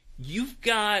You've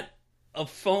got a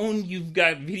phone, you've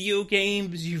got video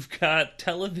games, you've got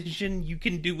television. You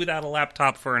can do without a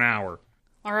laptop for an hour.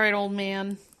 All right, old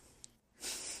man.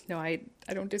 No, I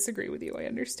don't disagree with you. I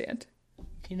understand.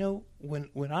 You know,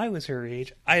 when I was her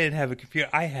age, I didn't have a computer.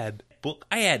 I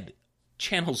had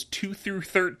channels 2 through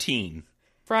 13.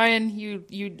 Brian, you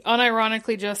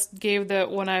unironically just gave the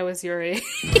when I was your age.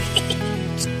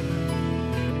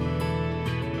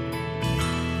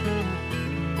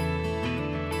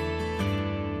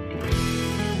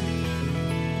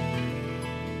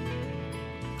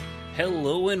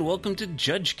 Hello and welcome to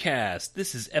JudgeCast.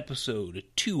 This is episode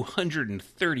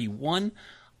 231.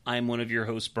 I'm one of your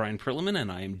hosts, Brian Perlman,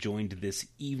 and I am joined this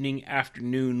evening,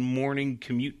 afternoon, morning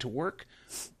commute to work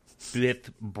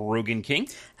with Brogan King.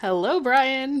 Hello,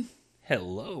 Brian.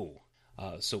 Hello.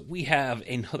 So we have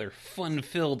another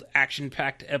fun-filled,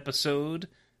 action-packed episode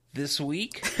this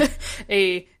week.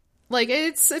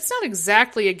 It's not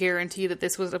exactly a guarantee that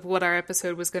this was what our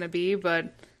episode was going to be,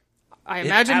 but I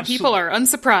imagine people are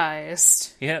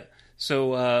unsurprised. Yeah. So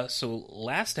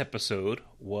last episode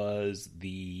was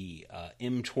the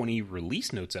M20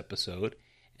 release notes episode,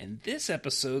 and this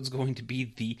episode's going to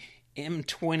be the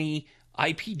M20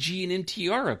 IPG and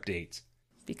NTR updates.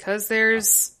 Because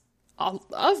there's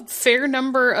a fair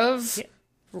number of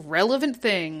relevant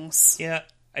things. Yeah,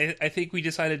 I think we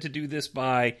decided to do this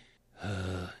by...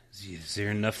 is there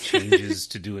enough changes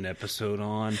to do an episode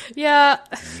on? Yeah.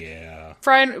 Yeah.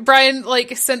 Brian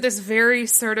sent this very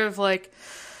sort of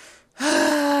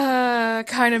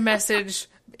kind of message,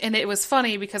 and it was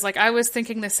funny because I was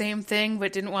thinking the same thing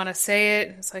but didn't want to say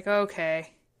it. It's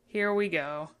okay, here we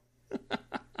go.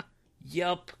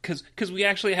 Yup, because we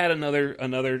actually had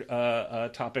another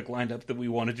topic lined up that we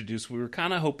wanted to do, so we were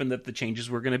kind of hoping that the changes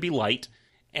were going to be light,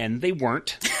 and they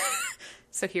weren't.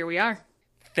 So here we are.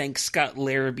 Thanks, Scott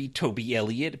Larrabee, Toby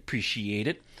Elliott. Appreciate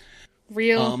it.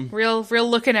 Real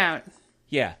looking out.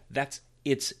 Yeah,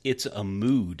 it's a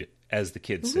mood, as the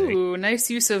kids say. Ooh, nice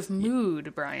use of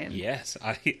mood, Brian. Yes,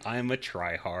 I'm a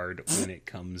tryhard when it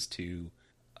comes to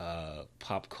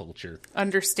pop culture.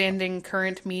 Understanding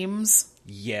current memes.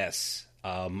 Yes.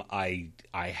 I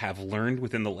have learned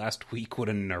within the last week what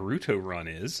a Naruto run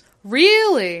is.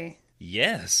 Really?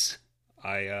 Yes.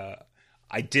 I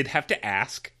did have to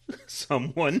ask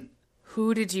someone.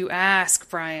 Who did you ask,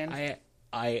 Brian?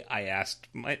 I asked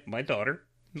my daughter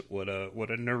what a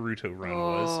Naruto run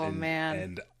was. Oh, man.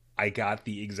 And I got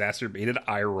the exacerbated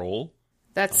eye roll.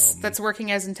 That's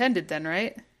working as intended then,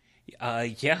 right?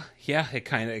 Yeah, it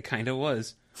kind of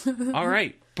was. All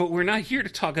right, but we're not here to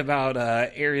talk about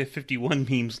Area 51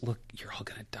 memes. Look, you're all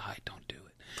gonna die. Don't do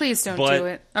it. Please don't do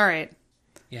it. All right.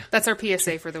 Yeah. That's our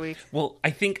PSA for the week. Well,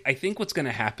 I think what's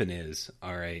gonna happen is,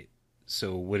 all right,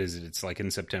 so what is it? It's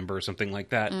in September or something like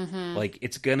that. Mm-hmm.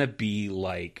 It's gonna be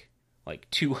like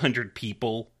 200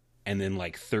 people and then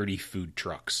 30 food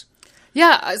trucks.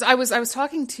 Yeah, I was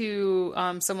talking to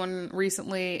someone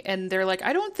recently, and they're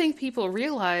I don't think people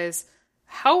realize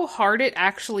how hard it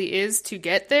actually is to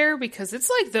get there because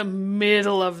it's the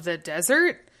middle of the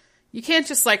desert. You can't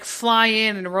just fly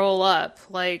in and roll up.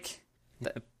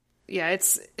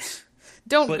 It's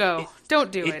don't go.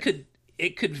 Don't do it.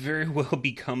 It could very well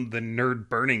become the Nerd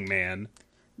Burning Man.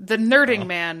 The Nerding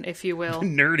Man, if you will.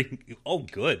 Nerding. Oh,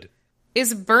 good.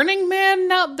 Is Burning Man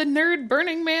not the Nerd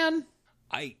Burning Man?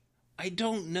 I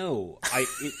don't know.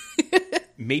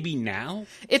 Maybe now?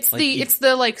 It's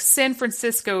the San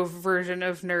Francisco version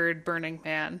of Nerd Burning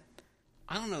Man.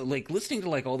 I don't know. Listening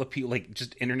to all the people,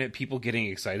 just internet people getting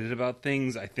excited about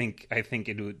things. I think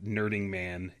Nerding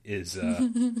Man is.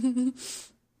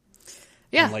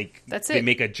 Yeah, and, that's they it.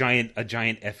 make a giant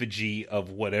effigy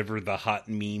of whatever the hot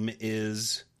meme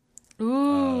is.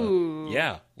 Ooh.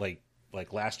 Yeah, like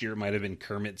last year it might have been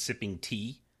Kermit sipping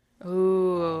tea.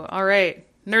 Ooh, all right.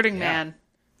 Nerding Man.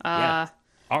 Yeah.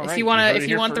 All right. If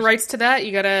you want the rights to that,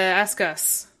 you gotta ask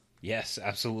us. Yes,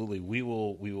 absolutely. We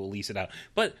will lease it out.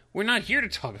 But we're not here to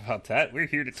talk about that. We're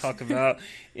here to talk about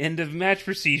end of match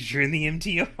procedure in the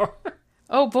MTR.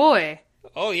 Oh boy.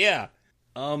 Oh yeah.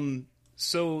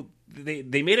 So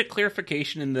they made a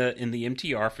clarification in the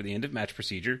MTR for the end of match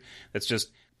procedure. That's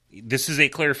just, this is a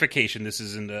clarification. This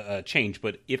isn't a change.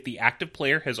 But if the active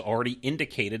player has already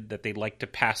indicated that they'd like to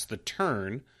pass the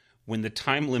turn when the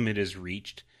time limit is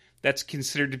reached, that's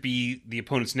considered to be the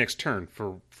opponent's next turn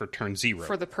for turn 0.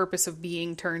 For the purpose of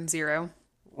being turn 0.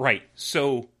 Right.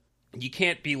 So you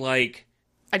can't be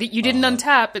you didn't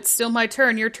untap, it's still my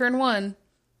turn, your turn 1.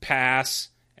 Pass,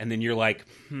 and then you're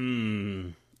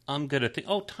I'm gonna think,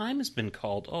 time has been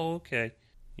called. Oh, okay.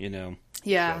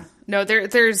 Yeah. So. No,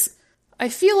 there's... I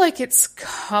feel like it's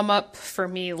come up for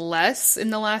me less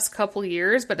in the last couple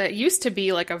years, but it used to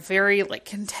be like a very like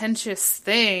contentious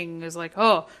thing. It was like,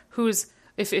 oh,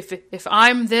 if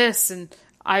I'm this and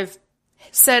I've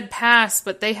said pass,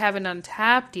 but they haven't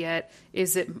untapped yet,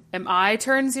 am I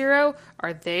turn 0?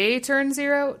 Are they turn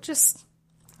 0? Just,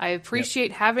 I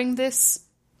appreciate having this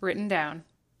written down.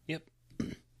 Yep.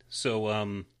 So,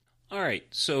 all right.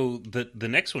 So the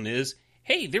next one is,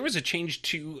 hey, there was a change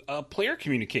to player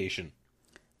communication.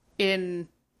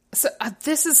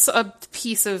 This is a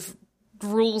piece of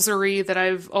rulesery that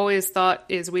I've always thought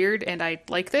is weird, and I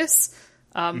like this.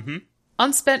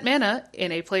 Unspent mana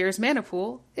in a player's mana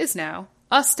pool is now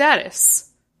a status.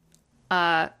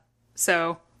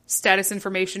 So status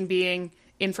information being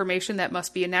information that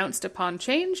must be announced upon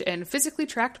change and physically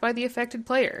tracked by the affected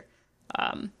player.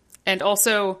 And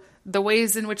also, the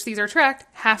ways in which these are tracked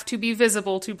have to be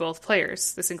visible to both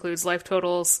players. This includes life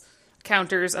totals,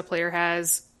 counters a player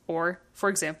has, or, for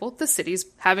example,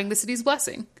 having the city's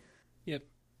blessing. Yep.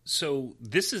 So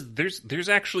there's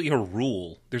actually a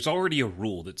rule. There's already a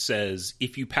rule that says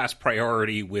if you pass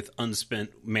priority with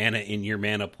unspent mana in your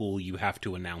mana pool, you have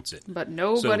to announce it. But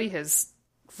nobody has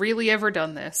really ever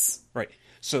done this. Right.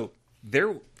 So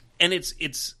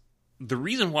it's the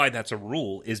reason why that's a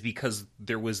rule is because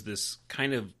there was this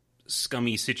kind of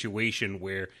scummy situation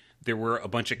where there were a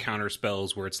bunch of counter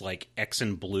spells where it's like X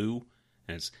and blue,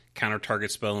 and it's counter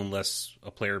target spell unless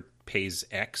a player pays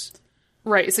X.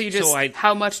 Right, so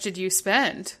how much did you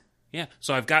spend? Yeah,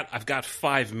 so I've got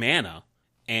 5 mana,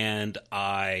 and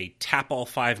I tap all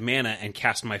 5 mana and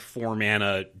cast my 4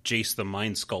 mana Jace the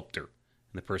Mind Sculptor. And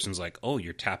the person's like, oh,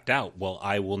 you're tapped out. Well,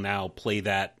 I will now play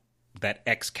that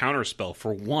X counter spell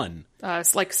for 1.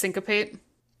 It's like Syncopate?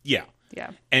 Yeah.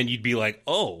 Yeah. And you'd be like,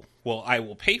 oh, well, I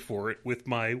will pay for it with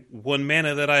my 1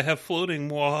 mana that I have floating.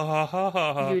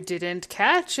 You didn't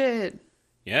catch it.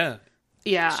 Yeah.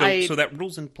 Yeah, so that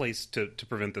rule's in place to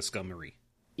prevent the scummery.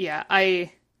 Yeah,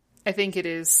 I think it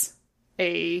is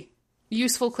a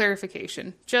useful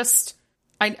clarification. Just,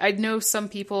 I know some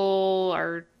people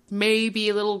are maybe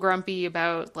a little grumpy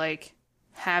about, like,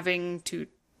 having to,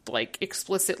 like,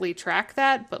 explicitly track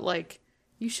that, but, like,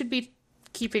 you should be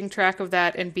keeping track of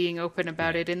that and being open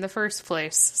about it in the first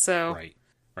place, so... Right.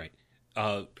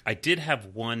 I did have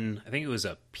one, I think it was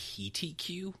a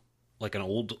PTQ, like an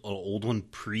old one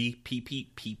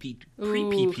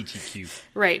pre-PPTQ.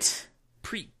 Right.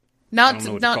 Not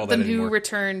the new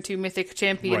return to Mythic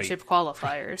Championship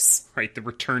qualifiers. Right, the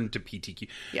return to PTQ.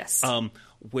 Yes.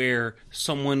 Where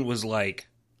someone was like,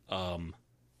 I'm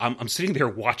sitting there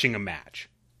watching a match,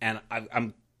 and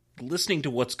I'm listening to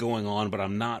what's going on, but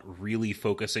I'm not really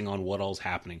focusing on what all's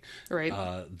happening. Right.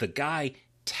 The guy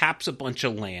taps a bunch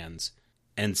of lands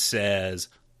and says,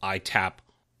 I tap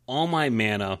all my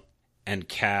mana and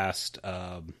cast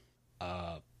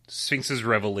Sphinx's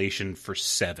Revelation for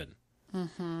 7.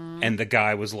 Mm-hmm. And the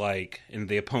guy was like, and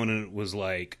the opponent was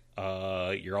like,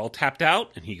 you're all tapped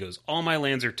out? And he goes, all my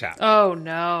lands are tapped. Oh,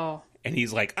 no. And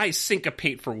he's like, I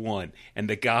syncopate for 1. And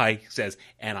the guy says,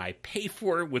 and I pay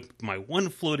for it with my 1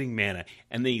 floating mana.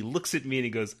 And then he looks at me and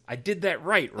he goes, I did that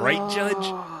right, Judge?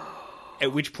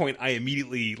 At which point I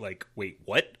immediately like, wait,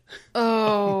 what?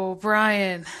 Oh,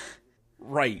 Brian.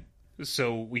 Right.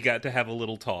 So we got to have a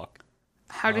little talk.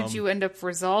 How did you end up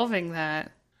resolving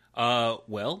that? So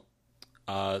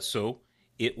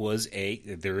it was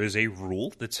there is a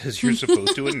rule that says you're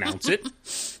supposed to announce it.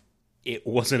 It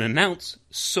wasn't announced,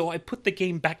 so I put the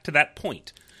game back to that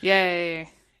point.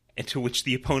 Yay. And to which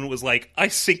the opponent was like, I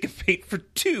syncopate for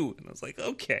 2. And I was like,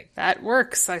 okay. That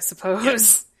works, I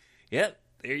suppose. Yep,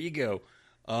 there you go.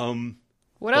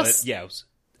 What else? Yeah.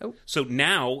 So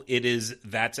now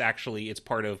it's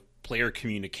part of player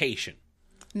communication.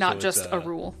 Not just a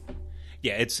rule.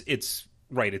 Yeah, it's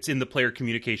right. It's in the player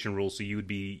communication rule, so you'd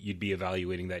be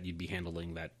evaluating that. You'd be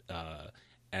handling that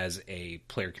as a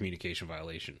player communication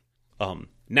violation.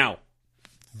 Now,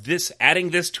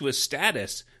 adding this to a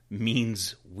status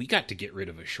means we got to get rid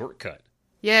of a shortcut.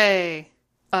 Yay.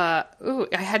 I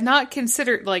had not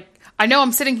considered, like, I know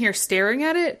I'm sitting here staring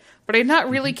at it, but I had not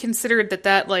really considered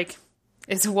that, like,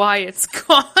 is why it's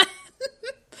gone.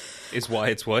 Is why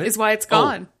it's what? Is why it's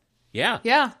gone. Oh, yeah.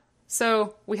 Yeah.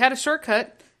 So, we had a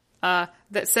shortcut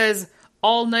that says,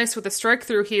 all nice with a strike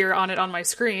through here on it on my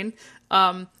screen.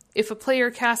 If a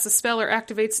player casts a spell or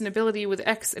activates an ability with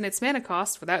X in its mana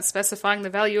cost without specifying the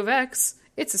value of X,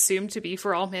 it's assumed to be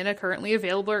for all mana currently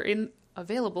available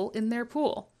in their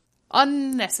pool.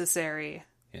 Unnecessary.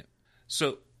 Yeah.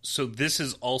 So this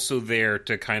is also there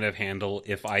to kind of handle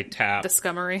if I tap the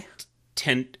scummery.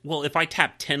 If I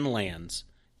tap 10 lands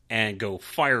and go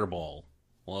Fireball,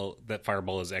 well, that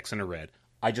fireball is X and a red.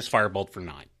 I just fireballed for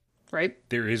 9. Right?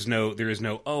 There is no,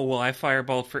 oh, well, I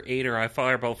fireballed for 8 or I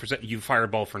fireballed for 7. You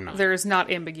fireball for 9. There is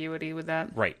not ambiguity with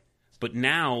that. Right. But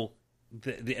now,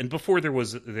 and before there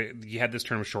was, you had this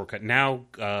term shortcut. Now,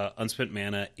 unspent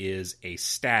mana is a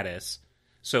status.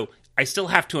 So I still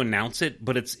have to announce it,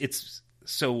 but it's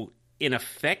so in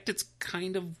effect, it's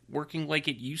kind of working like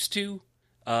it used to.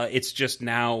 It's just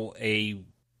now a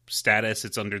status.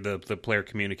 It's under the player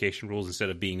communication rules instead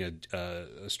of being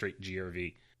a straight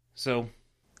GRV. So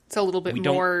it's a little bit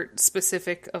more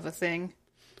specific of a thing.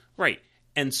 Right.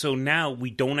 And so now we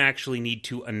don't actually need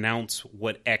to announce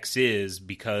what X is,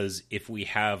 because if we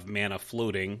have mana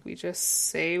floating, we just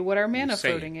say what our mana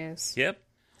floating is. Yep.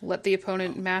 Let the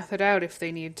opponent math it out if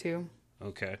they need to.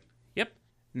 Okay. Yep.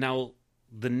 Now,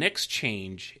 the next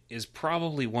change is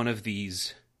probably one of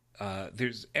these.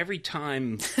 There's every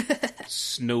time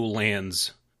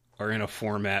Snowlands are in a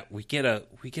format, we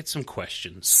get some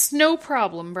questions. Snow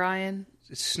problem, Brian.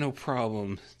 It's no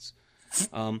problem.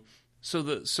 So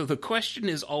the question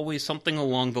is always something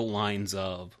along the lines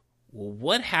of, well,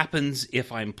 what happens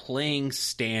if I'm playing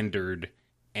standard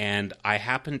and I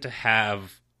happen to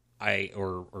have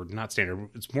or not standard,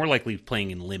 it's more likely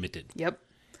playing in limited. Yep.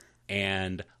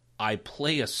 And I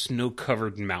play a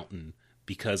snow-covered mountain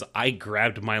because I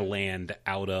grabbed my land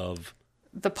out of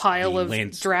the pile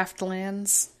of draft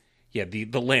lands. Yeah, the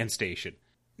land station.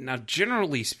 Now,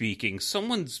 generally speaking,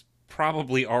 someone's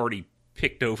probably already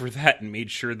picked over that and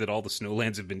made sure that all the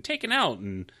snowlands have been taken out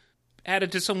and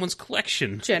added to someone's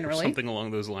collection. Generally. Or something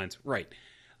along those lines. Right.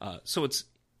 So it's,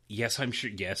 yes, I'm sure,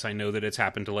 yes, I know that it's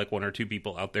happened to like 1 or 2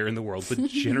 people out there in the world, but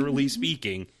generally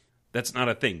speaking, that's not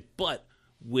a thing. But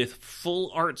with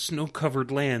full art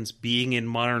snow-covered lands being in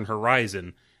Modern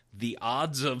Horizon, the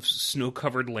odds of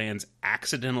snow-covered lands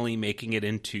accidentally making it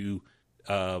into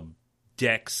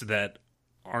decks that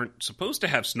aren't supposed to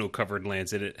have snow-covered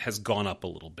lands in it has gone up a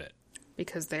little bit.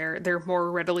 Because they're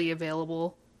more readily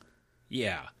available.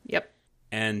 Yeah. Yep.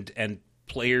 And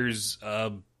players,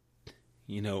 oh,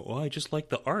 I just like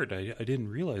the art. I didn't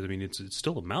realize. I mean, it's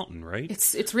still a mountain, right?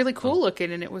 It's really cool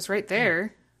looking, and it was right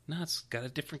there. No, it's got a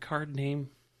different card name.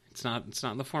 It's not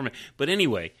in the format. But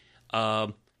anyway,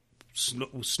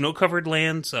 snow-covered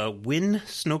lands, win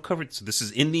snow-covered. So this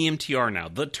is in the MTR now.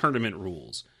 The tournament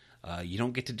rules. You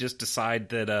don't get to just decide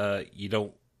that you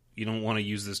don't want to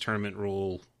use this tournament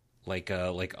rule like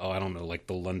I don't know, like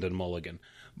the London Mulligan.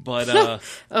 But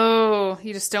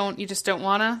you just don't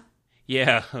wanna?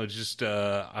 Yeah, I'm It's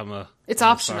I'm optional.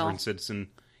 A sovereign citizen.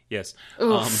 Yes.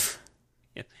 Oof.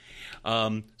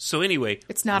 So anyway,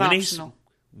 it's not optional.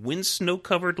 When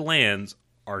snow-covered lands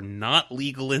are not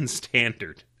legal in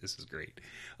Standard, this is great.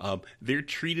 They're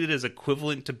treated as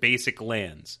equivalent to basic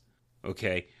lands.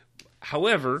 Okay.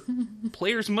 However,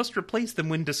 players must replace them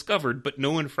when discovered, but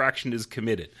no infraction is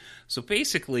committed. So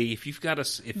basically, if you've got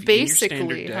in your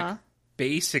standard deck,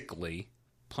 basically,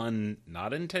 pun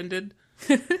not intended.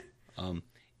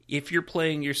 If you're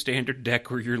playing your standard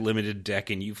deck or your limited deck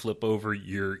and you flip over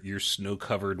your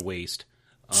snow-covered waste,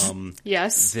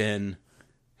 yes, then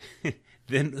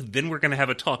we're going to have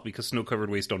a talk because snow-covered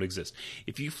waste don't exist.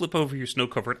 If you flip over your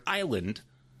snow-covered island,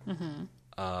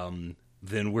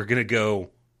 then we're going to go,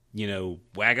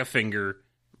 wag a finger,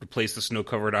 replace the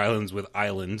snow-covered islands with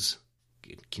islands,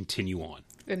 continue on.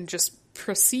 And just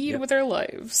proceed with our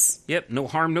lives. Yep, no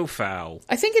harm, no foul.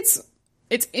 I think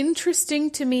it's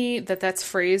interesting to me that that's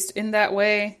phrased in that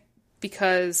way,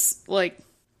 because,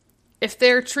 if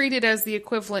they're treated as the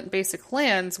equivalent basic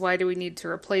lands, why do we need to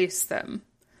replace them?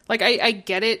 I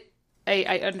get it,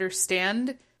 I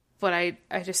understand, but I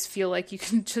just feel like you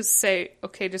can just say,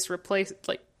 okay, just replace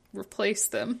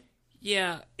them.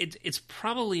 Yeah, it's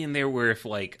probably in there where if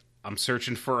I'm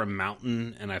searching for a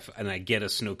mountain and I get a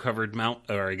snow-covered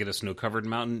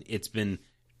mountain, it's been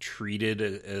treated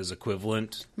as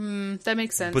equivalent. That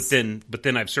makes sense. But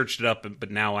then I've searched it up,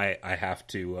 but now I have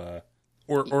to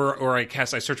or I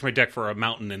search my deck for a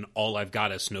mountain and all I've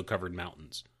got is snow-covered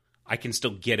mountains. I can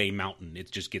still get a mountain.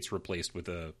 It just gets replaced with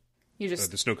the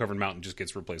snow-covered mountain just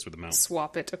gets replaced with a mountain.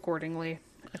 Swap it accordingly.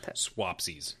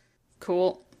 Swapsies.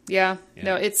 Cool. Yeah.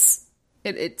 No, it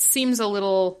seems a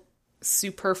little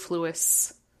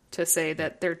superfluous to say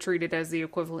that they're treated as the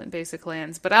equivalent basic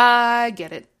lands, but I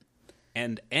get it.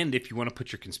 And if you want to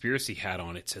put your conspiracy hat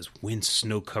on, it says when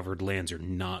snow-covered lands are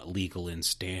not legal in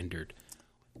Standard.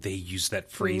 They use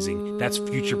that phrasing. Ooh. That's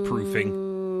future-proofing.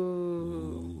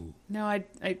 Ooh. No, I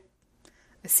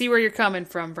see where you're coming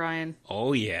from, Brian.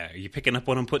 Oh, yeah. Are you picking up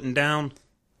what I'm putting down?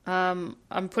 I'm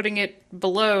putting it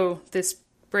below this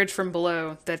bridge from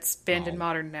below that's banned in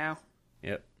Modern now.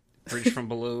 Yep. Bridge from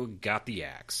below got the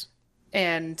axe.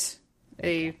 and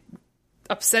a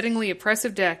upsettingly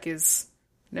oppressive deck is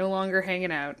no longer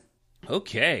hanging out.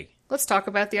 Okay. Let's talk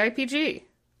about the IPG.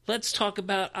 Let's talk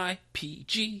about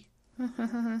IPG.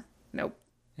 Nope.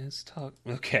 Let's talk.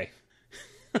 Okay.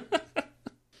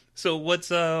 So what's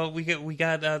we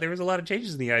got there was a lot of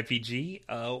changes in the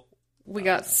IPG. We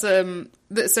got some.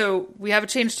 So we have a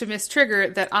change to Miss Trigger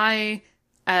that I,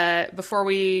 before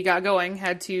we got going,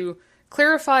 had to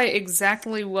clarify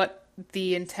exactly what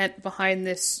the intent behind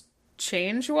this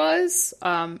change was.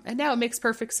 And now it makes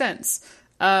perfect sense.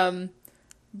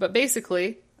 But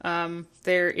basically,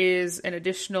 there is an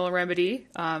additional remedy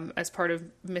as part of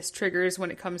Miss Triggers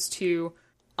when it comes to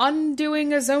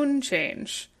undoing a zone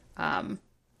change.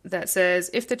 That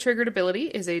says, if the triggered ability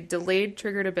is a delayed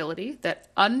triggered ability that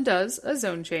undoes a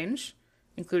zone change,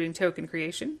 including token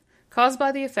creation, caused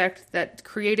by the effect that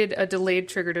created a delayed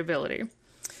triggered ability,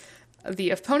 the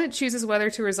opponent chooses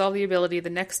whether to resolve the ability the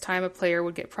next time a player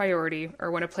would get priority, or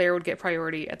when a player would get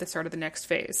priority at the start of the next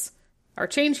phase. Our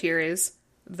change here is,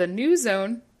 the new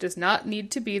zone does not need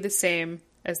to be the same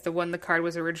as the one the card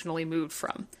was originally moved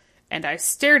from. And I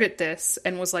stared at this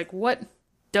and was like, what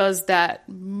does that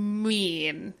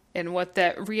mean? And what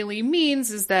that really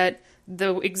means is that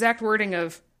the exact wording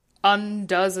of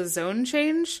undoes a zone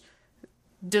change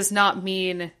does not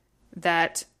mean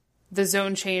that the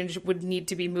zone change would need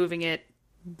to be moving it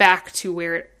back to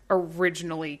where it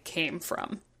originally came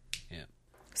from. Yeah.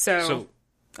 So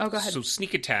oh, go ahead. So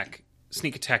sneak attack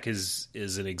is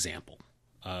an example.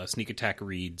 Sneak attack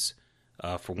reads,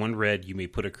 for 1 red, you may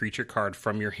put a creature card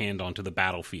from your hand onto the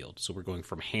battlefield. So we're going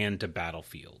from hand to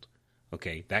battlefield.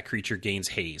 Okay, that creature gains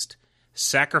haste.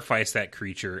 Sacrifice that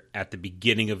creature at the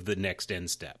beginning of the next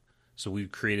end step. So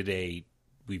we've created a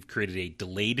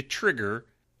delayed trigger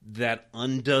that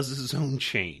undoes a zone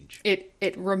change.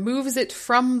 It removes it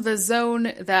from the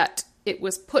zone that it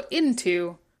was put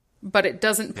into, but it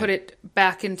doesn't put it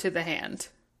back into the hand.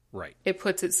 Right. It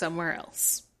puts it somewhere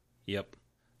else. Yep.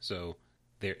 So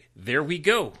there we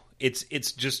go. It's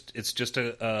just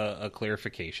a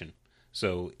clarification.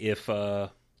 So if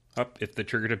the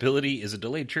triggered ability is a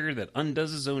delayed trigger that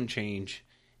undoes a zone change,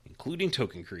 including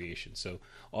token creation. So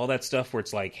all that stuff where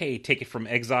it's like, hey, take it from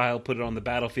exile, put it on the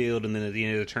battlefield, and then at the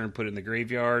end of the turn put it in the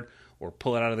graveyard, or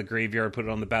pull it out of the graveyard, put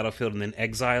it on the battlefield, and then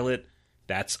exile it.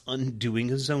 That's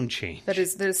undoing a zone change. That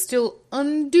is still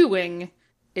undoing.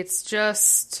 It's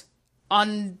just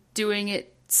undoing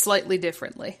it slightly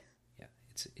differently. Yeah,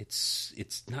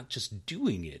 it's not just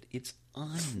doing it; it's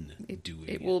undoing it.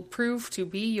 It will prove to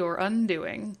be your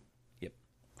undoing. Yep.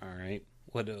 All right.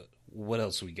 What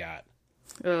else we got?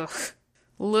 Ugh.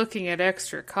 Looking at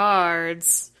extra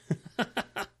cards.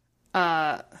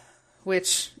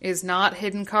 Which is not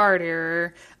hidden card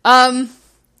error.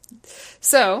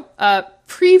 So,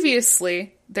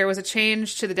 previously, there was a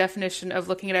change to the definition of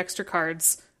looking at extra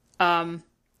cards,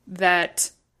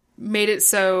 that made it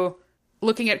so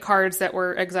looking at cards that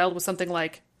were exiled with something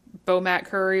like Bomat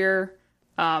Courier,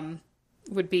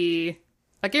 would be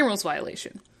a game rules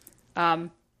violation.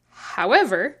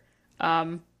 However,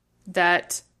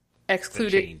 that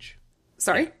excluded... change.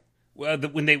 Sorry? Yeah. Well,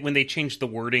 when they changed the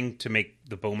wording to make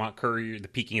the Bomat Courier, the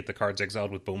peeking at the cards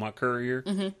exiled with Bomat Courier,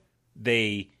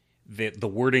 the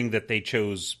wording that they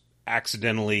chose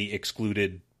accidentally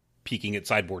excluded peeking at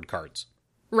sideboard cards.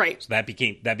 Right. So that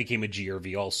became a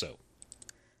GRV also.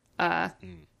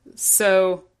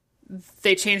 So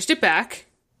they changed it back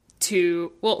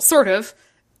to, well, sort of,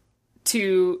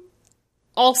 to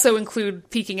also include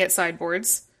peeking at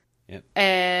sideboards. Yep.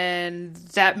 And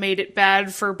that made it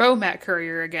bad for Bomat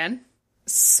Courier again.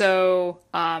 So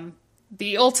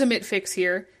the ultimate fix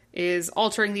here is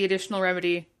altering the additional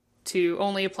remedy to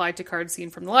only apply to cards seen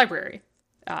from the library.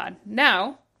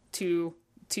 Now, to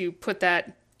put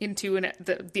that into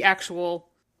the actual,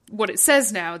 what it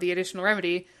says now, the additional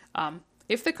remedy,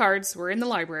 if the cards were in the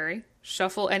library,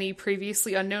 shuffle any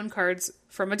previously unknown cards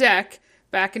from a deck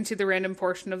back into the random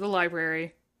portion of the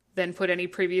library, then put any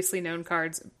previously known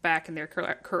cards back in their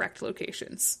correct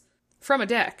locations. From a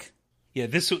deck. Yeah,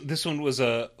 this one was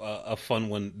a fun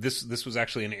one. This was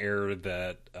actually an error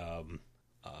that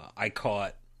I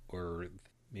caught, or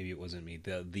maybe it wasn't me.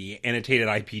 The annotated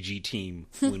IPG team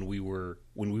when we were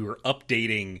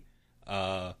updating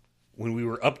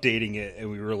it,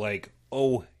 and we were like,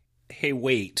 oh, hey,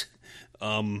 wait,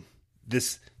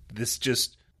 this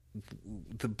just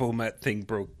the Bomat thing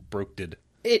broke did.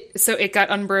 So it got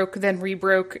unbroke, then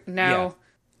rebroke, now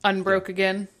unbroke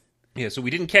again. Yeah, so we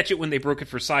didn't catch it when they broke it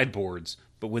for sideboards,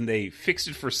 but when they fixed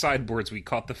it for sideboards, we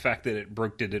caught the fact that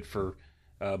it did it for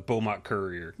Bomat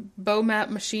Courier. Bomat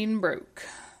machine broke.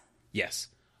 Yes.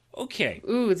 Okay.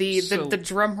 Ooh, the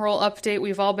drum roll update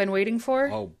we've all been waiting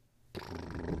for. Oh.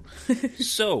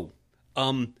 So,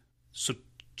 so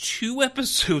 2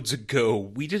 episodes ago,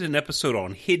 we did an episode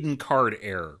on hidden card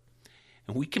error,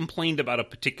 and we complained about a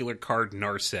particular card,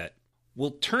 Narset.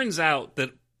 Well, turns out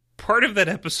that part of that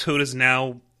episode is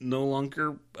now no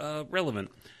longer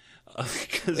relevant.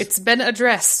 It's been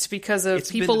addressed because of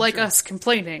people like us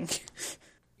complaining.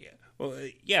 Yeah, well,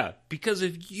 yeah, because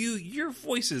of your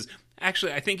voices.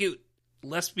 Actually, I think it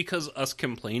less because us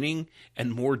complaining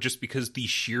and more just because the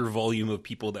sheer volume of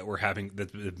people that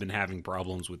have been having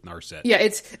problems with Narset. Yeah,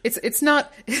 it's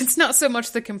not so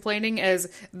much the complaining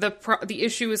as the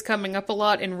issue is coming up a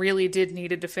lot and really did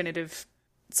need a definitive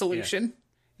solution.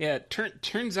 Yeah,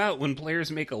 turns out when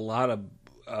players make a lot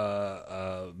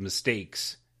of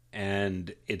mistakes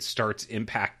and it starts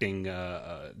impacting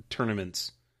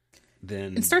tournaments,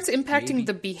 then it starts impacting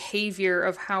the behavior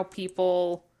of how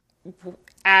people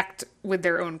act with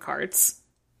their own cards.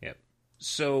 Yep.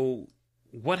 So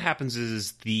what happens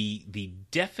is the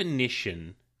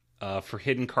definition for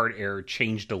hidden card error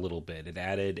changed a little bit. It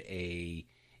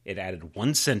added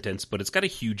 1 sentence, but it's got a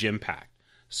huge impact.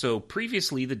 So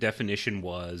previously the definition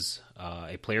was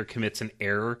a player commits an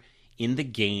error in the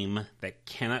game that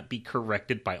cannot be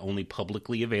corrected by only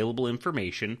publicly available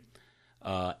information,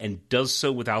 and does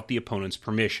so without the opponent's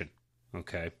permission.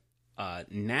 Okay.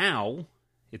 Now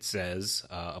it says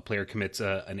a player commits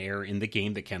an error in the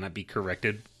game that cannot be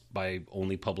corrected by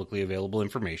only publicly available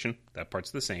information. That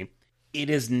part's the same. It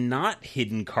is not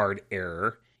hidden card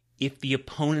error if the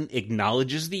opponent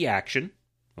acknowledges the action.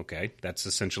 Okay, that's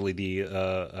essentially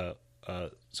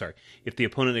if the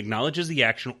opponent acknowledges the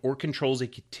action or controls a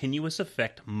continuous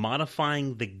effect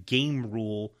modifying the game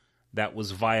rule that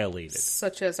was violated.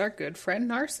 Such as our good friend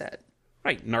Narset.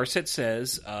 Right, Narset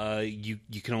says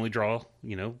you can only draw,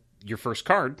 your first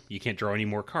card. You can't draw any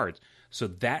more cards. So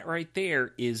that right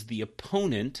there is the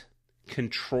opponent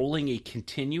controlling a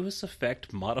continuous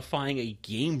effect modifying a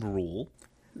game rule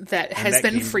that has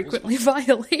been frequently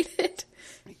violated.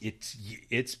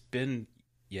 It's been,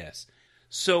 yes.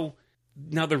 So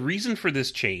now the reason for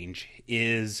this change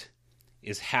is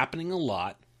happening a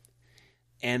lot,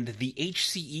 and the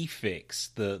HCE fix,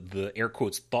 the air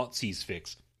quotes Thoughtseize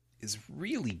fix, is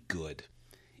really good.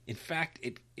 In fact,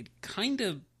 it kind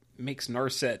of makes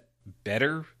Narset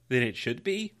better than it should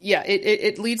be. Yeah,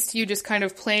 it leads to you just kind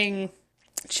of playing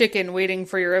chicken, waiting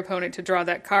for your opponent to draw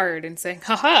that card and saying,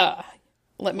 "Haha,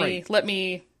 let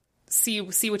me see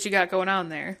what you got going on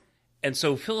there." And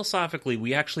so philosophically,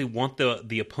 we actually want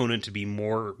the opponent to be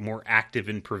more active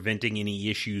in preventing any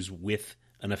issues with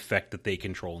an effect that they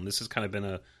control. And this has kind of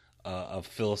been a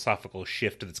philosophical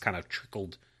shift that's kind of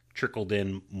trickled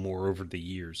in more over the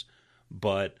years.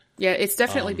 But yeah, it's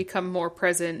definitely become more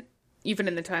present, even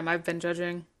in the time I've been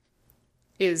judging.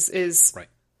 Is right.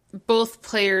 Both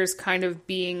players kind of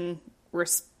being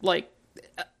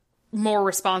more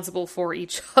responsible for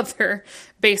each other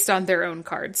based on their own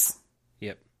cards.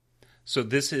 Yep. So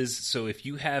if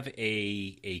you have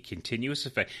a continuous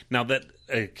effect, now that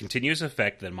a continuous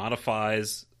effect that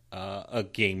modifies a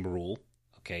game rule,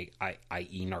 okay,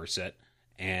 i.e. Narset,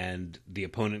 and the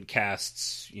opponent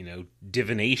casts,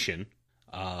 divination,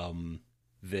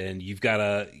 then you've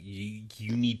got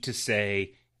you need to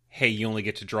say, hey, you only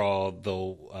get to draw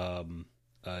the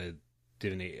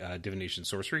divination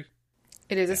sorcery.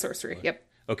 It is a sorcery. Yep.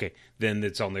 Okay, then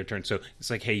it's on their turn. So it's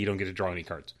like, hey, you don't get to draw any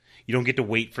cards. You don't get to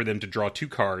wait for them to draw 2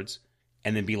 cards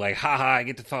and then be like, haha, I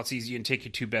get to Thoughtseize you and take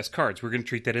your 2 best cards. We're going to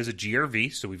treat that as a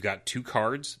GRV. So we've got 2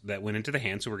 cards that went into the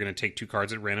hand. So we're going to take 2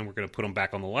 cards at random. We're going to put them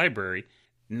back on the library.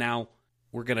 Now,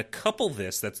 we're going to couple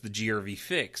this. That's the GRV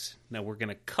fix. Now, we're going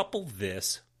to couple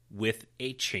this with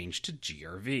a change to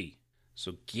GRV.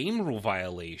 So game rule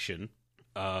violation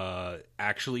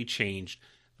actually changed.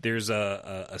 There's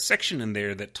a section in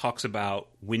there that talks about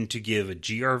when to give a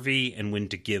GRV and when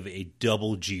to give a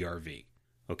double GRV.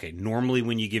 Okay, normally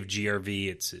when you give GRV,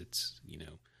 it's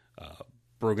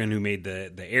Brogan who made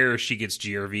the error, she gets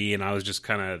GRV, and I was just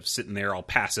kind of sitting there all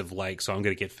passive-like, so I'm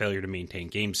going to get failure to maintain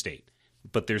game state.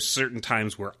 But there's certain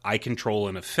times where I control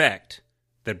an effect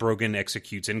that Brogan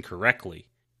executes incorrectly,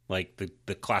 like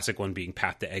the classic one being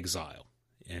Path to Exile,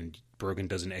 and Brogan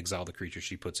doesn't exile the creature,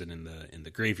 she puts it in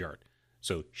the graveyard.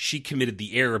 So she committed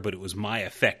the error, but it was my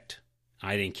effect.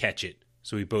 I didn't catch it,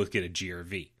 so we both get a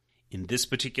GRV. In this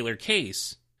particular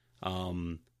case,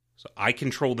 so I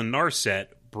control the Narset,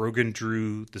 Brogan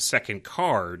drew the second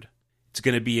card. It's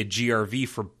going to be a GRV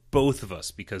for both of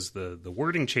us because the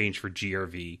wording change for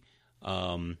GRV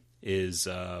is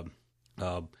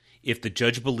if the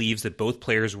judge believes that both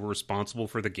players were responsible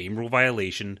for the game rule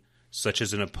violation, such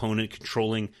as an opponent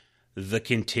controlling the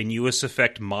continuous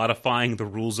effect modifying the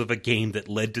rules of a game that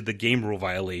led to the game rule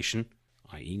violation,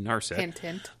 i.e. Narset. Hint,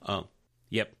 hint.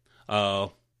 Yep.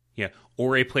 Yeah.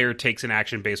 Or a player takes an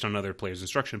action based on another player's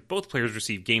instruction. Both players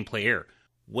receive gameplay error.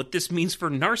 What this means for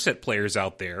Narset players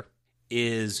out there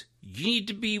is you need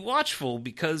to be watchful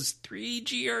because 3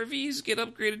 GRVs get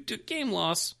upgraded to game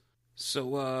loss.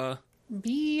 So,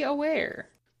 be aware.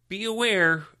 Be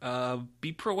aware.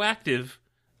 Be proactive.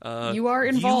 You are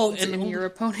involved in your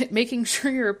opponent, making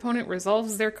sure your opponent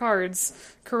resolves their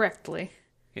cards correctly.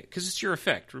 Because it's your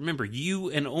effect. Remember, you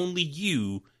and only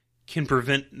you can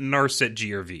prevent Narset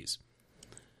GRVs.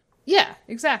 Yeah,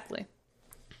 exactly.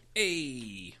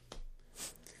 Hey.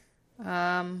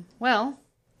 Well,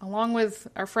 along with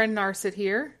our friend Narset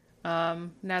here,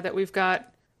 now that we've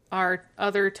got our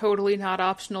other totally not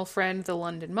optional friend, the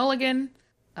London Mulligan,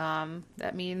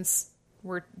 that means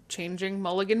we're changing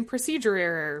Mulligan procedure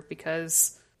error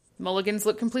because Mulligans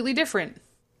look completely different.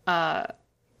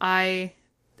 I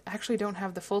actually don't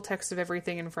have the full text of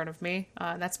everything in front of me.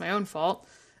 That's my own fault.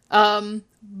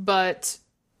 But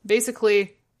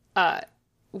basically,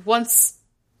 once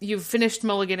you've finished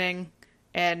mulliganing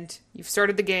and you've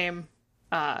started the game,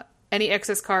 any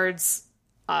excess cards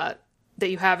that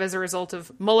you have as a result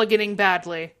of mulliganing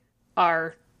badly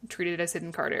are treated as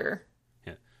hidden card error.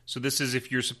 Yeah. So this is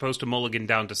if you're supposed to mulligan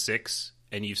down to 6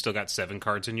 and you've still got 7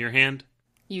 cards in your hand.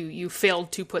 You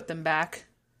failed to put them back.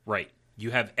 Right.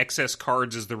 You have excess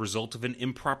cards as the result of an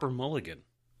improper mulligan.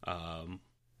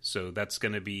 So that's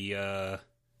going to be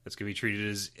treated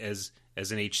as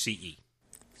an HCE.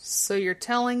 So you're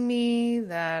telling me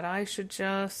that I should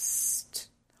just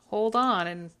hold on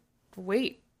and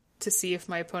wait to see if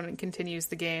my opponent continues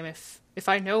the game. If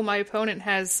I know my opponent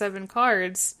has 7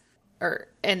 cards,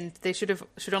 and they should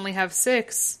only have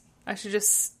 6, I should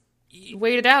just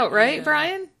wait it out, right, yeah.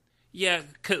 Brian? Yeah.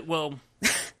 Well,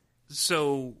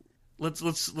 so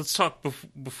let's talk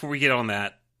before we get on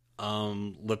that.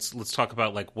 Let's talk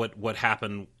about like what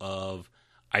happened of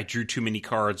I drew too many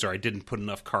cards or I didn't put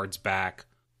enough cards back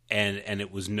and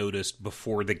it was noticed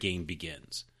before the game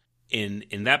begins.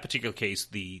 In that particular case,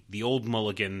 the old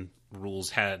mulligan rules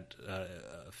had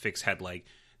fix had like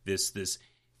this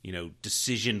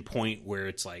decision point where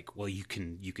it's like, well, you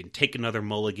can take another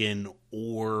mulligan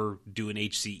or do an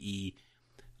HCE,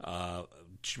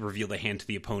 reveal the hand to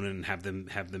the opponent and have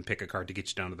them pick a card to get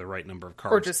you down to the right number of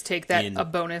cards, or just take that a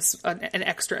bonus, an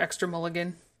extra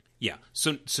mulligan. Yeah.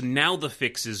 So now the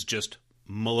fix is just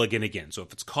mulligan again. So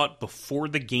if it's caught before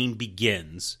the game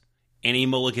begins, any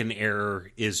mulligan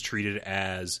error is treated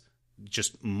as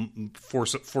just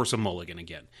force a mulligan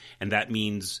again, and that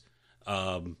means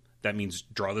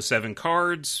draw the 7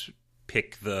 cards,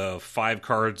 pick the 5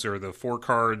 cards or the 4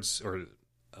 cards or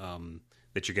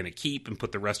that you're going to keep, and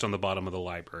put the rest on the bottom of the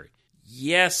library.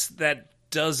 Yes, that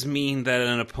does mean that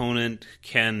an opponent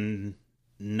can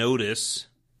notice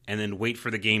and then wait for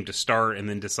the game to start and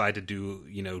then decide to do,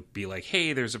 be like,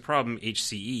 hey, there's a problem,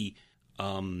 HCE.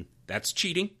 That's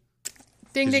cheating.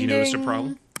 Ding, ding, you ding. noticed a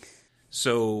problem.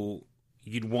 So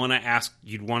you'd want to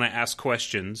ask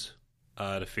questions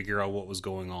to figure out what was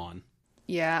going on.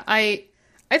 Yeah, I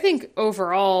think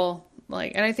overall,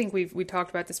 and I think we talked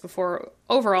about this before,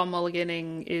 overall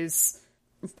mulliganing is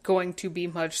going to be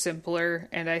much simpler,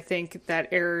 and I think that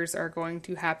errors are going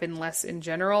to happen less in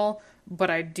general,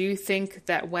 but I do think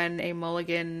that when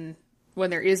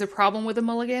there is a problem with a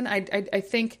mulligan, I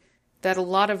think that a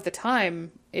lot of the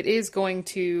time it is going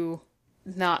to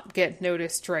not get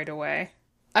noticed right away.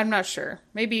 I'm not sure.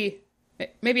 Maybe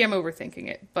I'm overthinking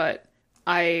it, but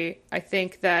I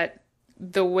think that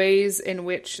the ways in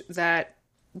which that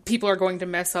people are going to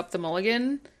mess up the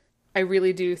mulligan, I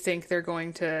really do think they're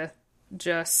going to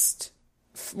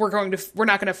we're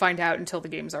not going to find out until the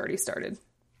game's already started.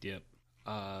 Yep.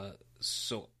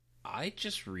 So I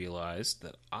just realized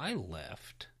that I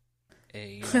left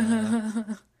a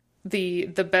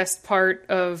the best part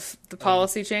of the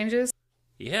policy changes.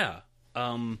 Yeah.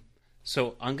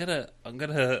 So I'm gonna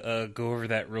go over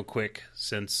that real quick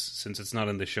since it's not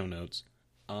in the show notes.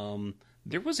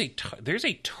 There's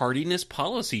a tardiness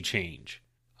policy change.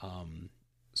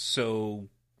 So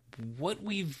what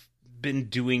we've been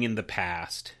doing in the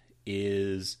past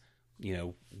is,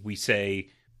 we say,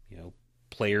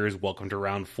 players welcome to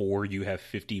round 4. You have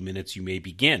 50 minutes. You may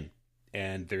begin.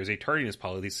 And there's a tardiness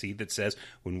policy that says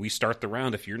when we start the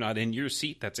round, if you're not in your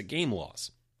seat, that's a game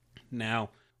loss. Now,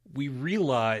 we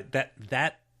realize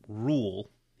that rule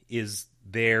is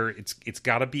there. It's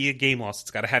got to be a game loss.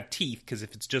 It's got to have teeth, because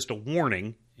if it's just a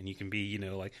warning, and you can be,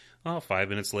 5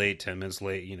 minutes late, 10 minutes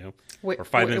late, or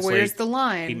 5 minutes late. Where's the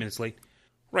line? 8 minutes late.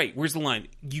 Right, where's the line?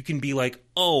 You can be like,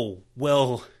 oh,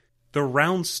 well, the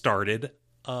round started.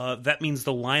 That means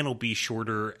the line will be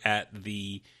shorter at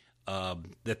the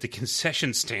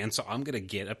concession stand, so I'm gonna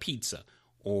get a pizza.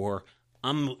 Or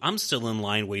I'm still in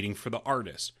line waiting for the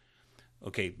artist.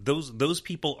 Okay, those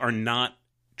people are not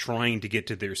trying to get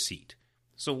to their seat.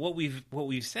 So what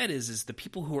we've said is the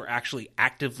people who are actually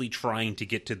actively trying to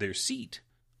get to their seat,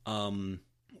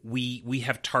 we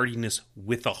have tardiness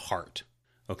with a heart.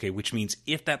 Okay, which means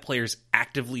if that player's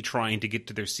actively trying to get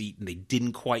to their seat and they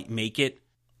didn't quite make it,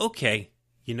 okay,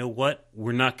 you know what?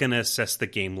 We're not going to assess the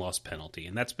game loss penalty.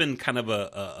 And that's been kind of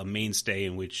a mainstay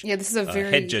in which this is a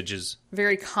head judges...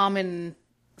 very common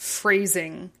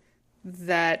phrasing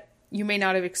that you may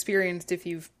not have experienced if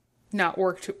you've not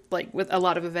worked like with a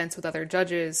lot of events with other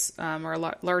judges or a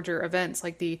lot larger events.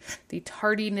 Like the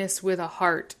tardiness with a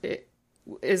heart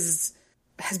has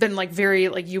been like very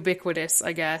like ubiquitous,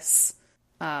 I guess,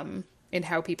 in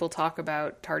how people talk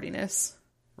about tardiness.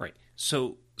 Right.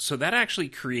 So that actually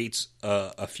creates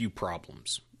a few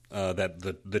problems.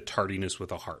 That the tardiness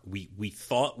with a heart. We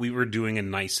thought we were doing a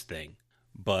nice thing,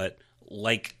 but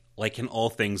like in all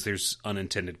things, there's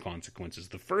unintended consequences.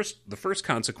 The first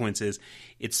consequence is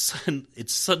it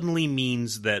suddenly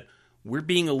means that we're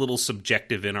being a little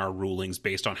subjective in our rulings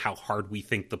based on how hard we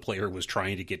think the player was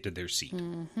trying to get to their seat.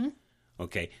 Mm-hmm.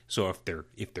 Okay, so if they're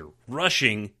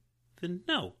rushing, then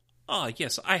no.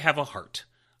 Yes, I have a heart.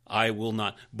 I will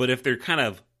not. But if they're kind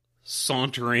of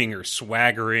sauntering or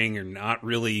swaggering or not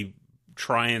really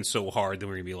trying so hard, then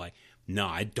we're gonna be like, no,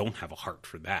 I don't have a heart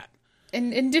for that.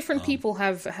 And different people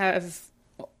have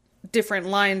different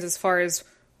lines as far as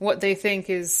what they think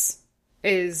is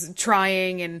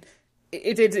trying, and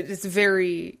it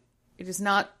is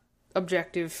not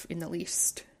objective in the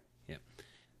least. Yeah.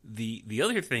 The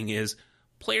other thing is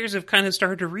players have kind of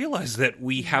started to realize that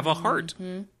we have a heart,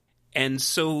 and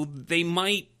so they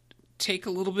might take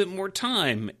a little bit more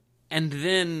time and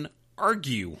then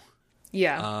argue.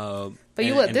 Yeah. But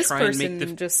you let this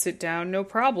person just sit down, no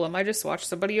problem. I just watched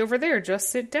somebody over there just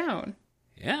sit down.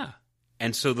 Yeah.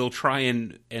 And so they'll try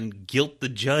and guilt the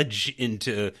judge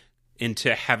into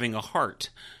having a heart.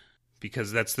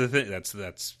 Because that's the thing. That's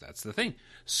the thing.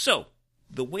 So,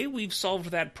 the way we've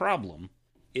solved that problem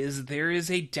is there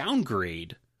is a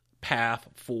downgrade path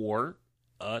for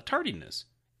tardiness.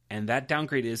 And that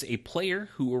downgrade is a player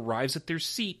who arrives at their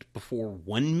seat before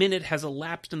 1 minute has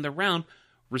elapsed in the round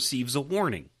receives a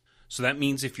warning. So that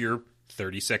means if you're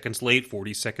 30 seconds late,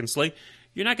 40 seconds late,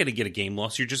 you're not going to get a game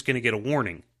loss. You're just going to get a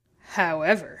warning.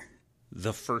 However,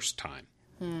 the first time.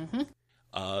 Mm-hmm.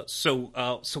 So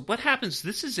what happens?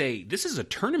 This is a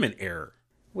tournament error.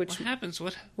 What happens?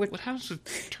 What happens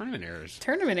with tournament errors?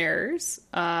 Tournament errors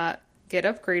get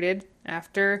upgraded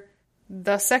after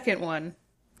the second one.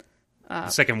 The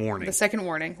second warning. The second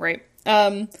warning, right?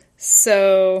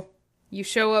 So you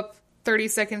show up 30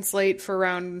 seconds late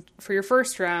for your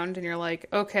first round, and you're like,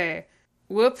 okay,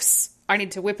 whoops, I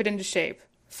need to whip it into shape.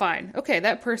 Fine. Okay,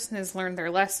 that person has learned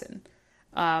their lesson.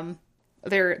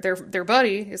 Their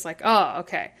buddy is like, oh,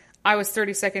 okay, I was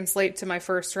 30 seconds late to my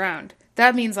first round.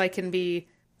 That means I can be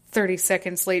 30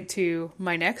 seconds late to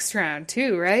my next round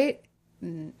too, right?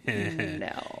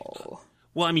 No.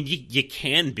 Well, I mean, you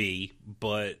can be,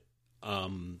 but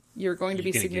you're going to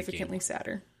be significantly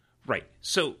sadder. Right.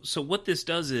 So what this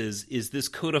does is this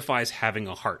codifies having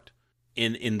a heart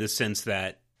in the sense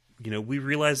that, we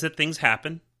realize that things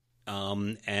happen,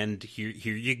 and here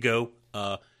you go.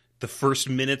 The first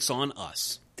minute's on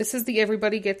us. This is the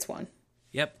everybody gets one.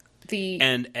 Yep.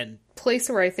 And place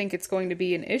where I think it's going to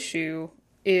be an issue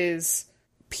is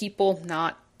people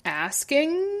not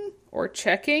asking or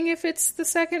checking if it's the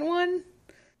second one,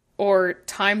 or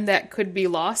time that could be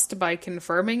lost by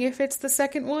confirming if it's the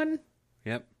second one.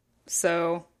 Yep.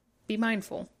 So be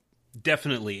mindful.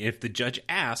 Definitely. If the judge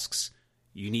asks,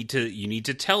 you need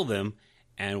to tell them.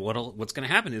 And what's going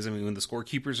to happen is, when the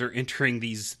scorekeepers are entering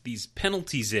these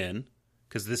penalties in,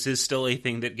 because this is still a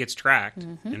thing that gets tracked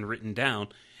and written down,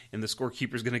 and the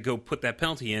scorekeeper's going to go put that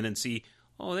penalty in and see,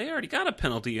 oh, they already got a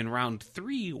penalty in round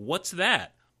 3. What's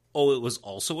that? Oh, it was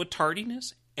also a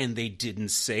tardiness, and they didn't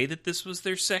say that this was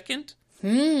their second?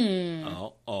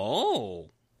 Oh.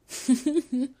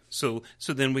 So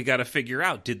then we got to figure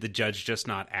out, did the judge just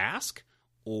not ask,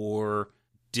 or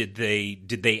did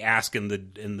they ask and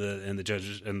the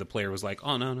judge and the player was like,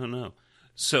 oh, no.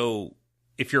 So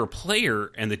if you're a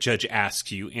player and the judge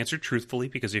asks you, answer truthfully,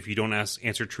 because if you don't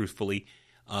answer truthfully,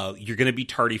 you're going to be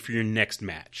tardy for your next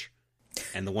match,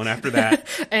 and the one after that,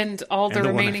 and all the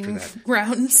remaining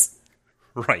rounds.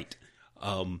 Right.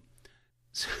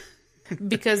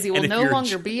 Because you will no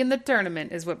longer be in the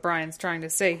tournament, is what Brian's trying to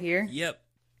say here. Yep.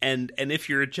 And if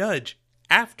you're a judge,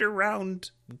 after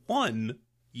round 1,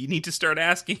 you need to start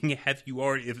asking, have you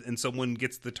already, and someone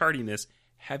gets the tardiness,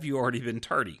 have you already been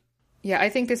tardy? Yeah, I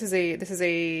think this is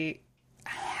a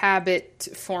habit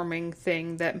forming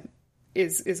thing that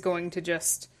is going to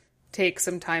just take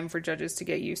some time for judges to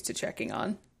get used to checking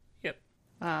on. Yep.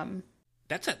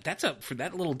 That's a for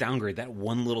that little downgrade. That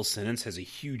one little sentence has a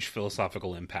huge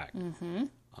philosophical impact. Mm-hmm.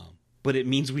 But it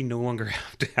means we no longer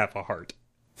have to have a heart.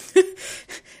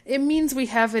 It means we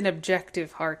have an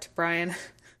objective heart, Brian.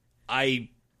 I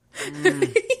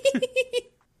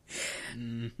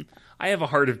have a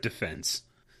heart of defense.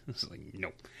 It's like,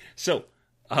 no. So,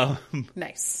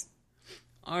 nice.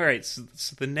 All right. So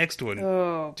the next one.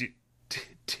 Oh.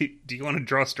 Do you want to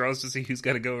draw straws to see who's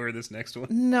got to go over this next one?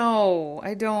 No,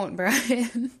 I don't,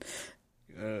 Brian.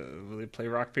 Will they play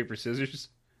rock, paper, scissors?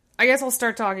 I guess I'll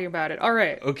start talking about it. All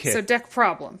right. Okay. So deck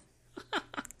problem.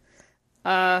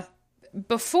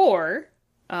 Before,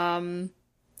 the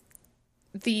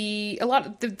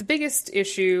biggest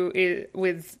issue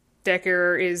with deck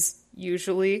error is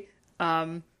usually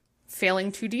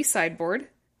failing to decideboard,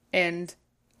 and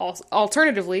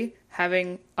alternatively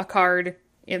having a card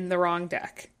in the wrong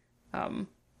deck,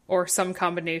 or some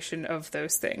combination of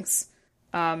those things.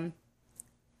 And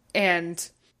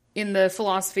in the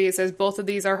philosophy, it says both of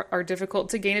these are difficult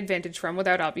to gain advantage from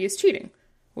without obvious cheating,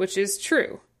 which is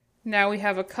true. Now we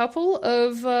have a couple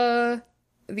of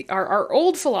our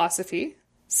old philosophy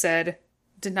said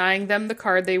denying them the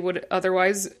card they would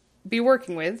otherwise be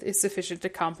working with is sufficient to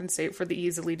compensate for the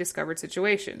easily discovered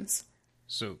situations.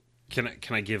 So can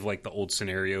I give like the old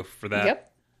scenario for that? Yep.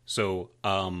 So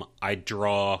I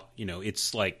draw,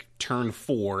 it's like turn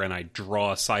 4 and I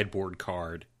draw a sideboard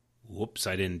card. Whoops,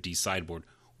 I didn't decideboard.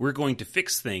 We're going to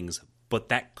fix things, but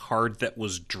that card that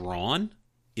was drawn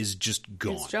is just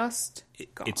gone. It's just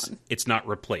gone. It's not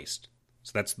replaced.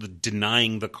 So that's the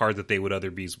denying the card that they would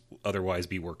otherwise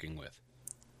be working with.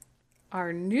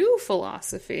 Our new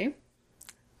philosophy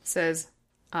says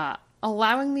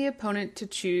allowing the opponent to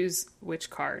choose which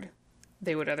card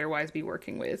they would otherwise be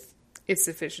working with is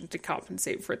sufficient to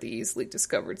compensate for the easily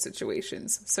discovered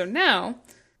situations. So now,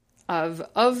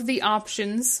 of the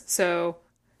options, so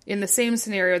in the same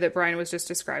scenario that Brian was just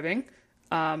describing,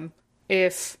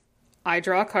 if I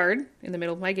draw a card in the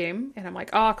middle of my game and I'm like,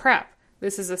 oh crap,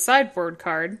 this is a sideboard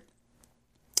card,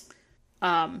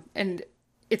 and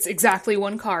it's exactly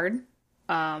one card,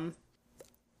 I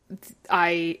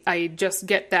just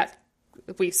get that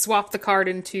we swap the card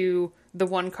into the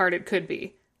one card it could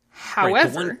be.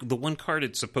 However, right, the one card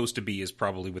it's supposed to be is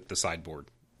probably with the sideboard.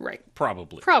 Right.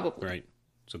 Probably. Right.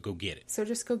 So go get it. So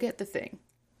just go get the thing.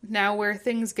 Now where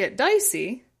things get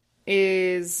dicey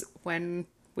is when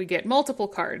we get multiple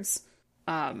cards.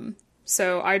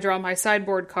 So I draw my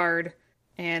sideboard card,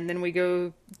 and then we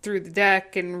go through the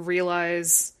deck and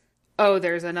realize, oh,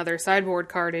 there's another sideboard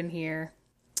card in here.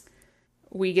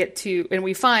 We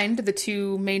find the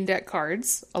 2 main deck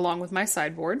cards along with my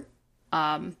sideboard.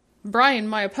 Brian,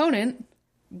 my opponent,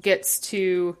 gets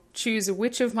to choose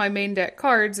which of my main deck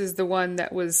cards is the one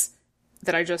that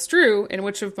I just drew, and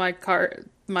which of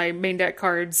my main deck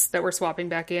cards that we're swapping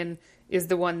back in is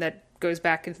the one that goes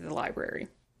back into the library.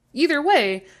 Either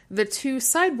way, the 2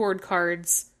 sideboard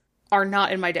cards are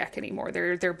not in my deck anymore.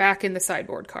 They're back in the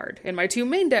sideboard card, and my 2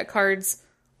 main deck cards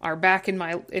are back in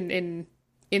my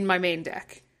main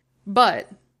deck. But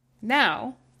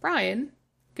now Brian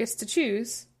gets to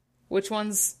choose which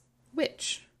one's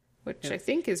which I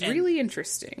think is really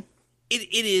interesting. It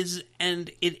is,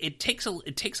 and it takes a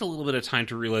little bit of time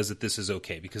to realize that this is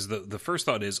okay, because the first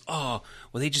thought is, oh,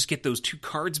 well, they just get those 2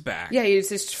 cards back. Yeah, it's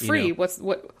just free. What's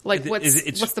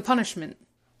the punishment?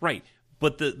 Right,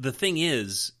 but the thing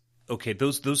is, okay,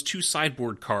 those 2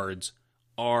 sideboard cards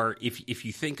are, if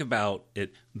you think about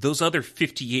it, those other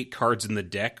 58 cards in the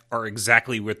deck are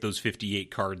exactly what those 58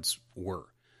 cards were.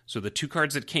 So the 2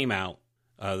 cards that came out,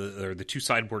 or the 2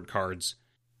 sideboard cards,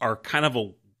 are kind of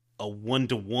a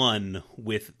 1-to-1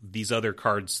 with these other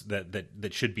cards that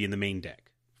should be in the main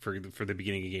deck for the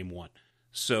beginning of game 1.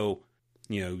 So,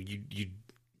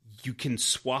 you can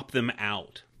swap them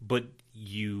out, but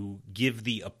you give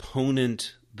the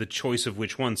opponent the choice of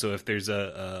which one. So if there's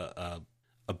a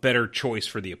better choice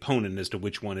for the opponent as to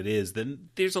which one it is, then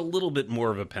there's a little bit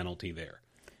more of a penalty there.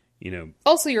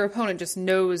 Also, your opponent just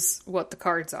knows what the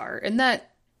cards are, and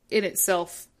that in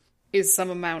itself is some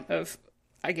amount of,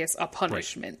 I guess, a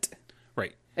punishment.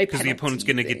 Right. Because the opponent's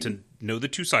going to get to know the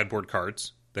 2 sideboard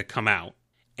cards that come out,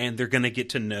 and they're going to get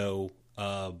to know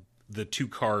the 2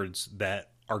 cards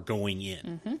that are going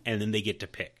in, and then they get to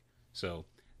pick. So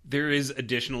there is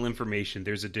additional information.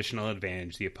 There's additional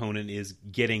advantage. The opponent is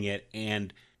getting it,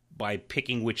 and by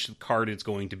picking which card it's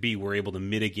going to be, we're able to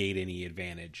mitigate any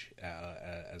advantage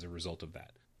as a result of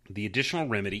that. The additional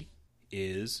remedy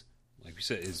is, like we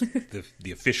said, is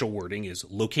the official wording is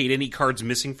locate any cards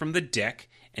missing from the deck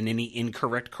and any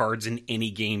incorrect cards in any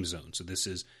game zone. So this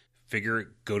is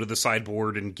go to the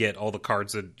sideboard and get all the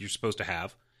cards that you're supposed to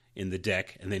have in the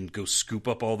deck, and then go scoop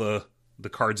up all the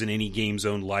cards in any game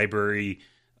zone, library,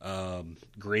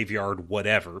 graveyard,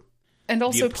 whatever. And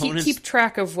also keep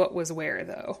track of what was where,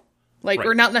 though. Like, right.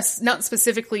 Or not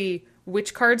specifically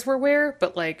which cards were where,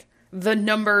 but like the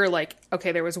number, like,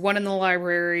 okay, there was one in the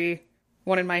library,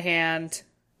 one in my hand,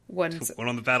 one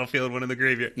on the battlefield, one in the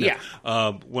graveyard. No.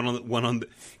 Yeah. One on the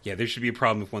yeah, there should be a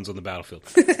problem if one's on the battlefield.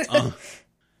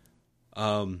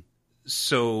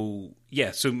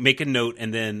 So make a note,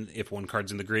 and then if one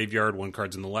card's in the graveyard, one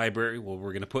card's in the library, well,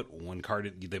 we're going to put one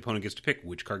card, the opponent gets to pick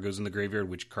which card goes in the graveyard,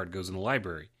 which card goes in the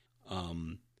library.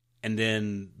 And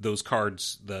then those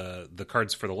cards, the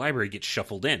cards for the library get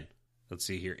shuffled in. Let's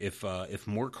see here. If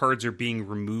more cards are being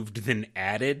removed than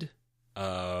added,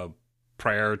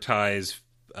 prioritize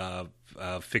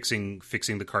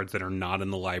fixing the cards that are not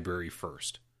in the library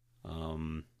first.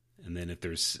 And then if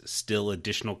there's still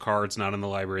additional cards not in the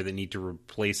library that need to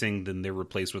replacing, then they're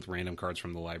replaced with random cards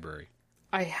from the library.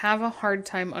 I have a hard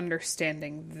time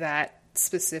understanding that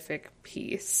specific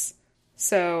piece.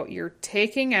 So you're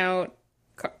taking out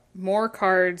more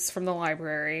cards from the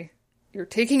library. You're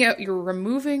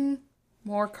removing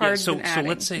more cards than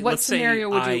adding. What scenario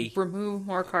would you remove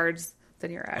more cards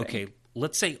than you're adding? Okay,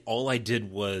 let's say all I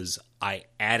did was I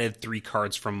added 3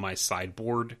 cards from my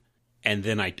sideboard, and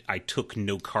then I took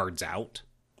no cards out.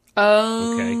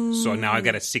 Oh. Okay, so now I've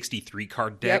got a 63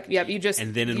 card deck. Yep. You just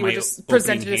just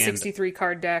presented hand, a 63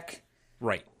 card deck.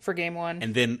 Right. For game 1.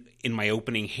 And then in my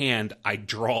opening hand, I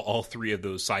draw all 3 of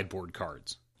those sideboard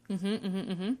cards.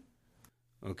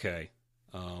 Okay.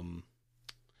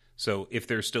 So if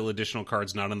there's still additional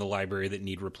cards not in the library that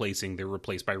need replacing, they're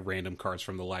replaced by random cards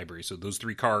from the library. So those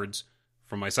 3 cards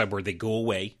from my sideboard, they go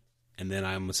away, and then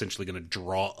I'm essentially going to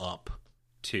draw up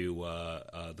to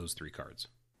those 3 cards.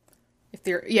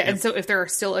 And so if there are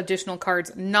still additional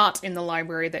cards not in the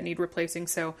library that need replacing,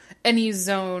 so any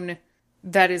zone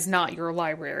that is not your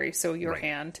library, so your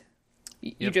hand,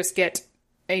 you just get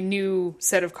a new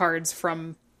set of cards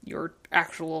from your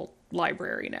actual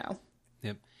library now.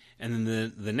 Yep. And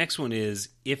then the next one is,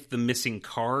 if the missing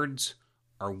cards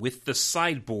are with the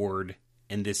sideboard,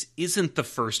 and this isn't the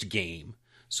first game,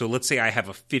 so let's say I have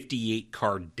a 58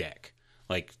 card deck,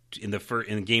 like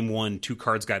in game 1, 2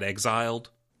 cards got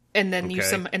exiled, and then you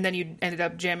ended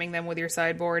up jamming them with your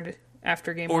sideboard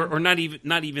after game 1, or not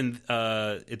even.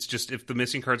 It's just if the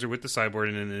missing cards are with the sideboard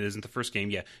and it isn't the first game.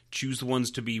 Yeah, choose the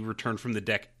ones to be returned from the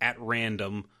deck at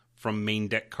random from main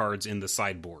deck cards in the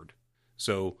sideboard.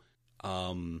 So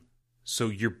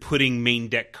you're putting main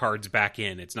deck cards back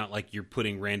in. It's not like you're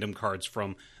putting random cards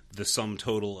from the sum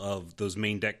total of those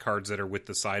main deck cards that are with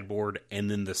the sideboard and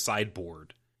then the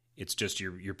sideboard. It's just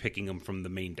you're picking them from the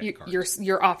main deck cards.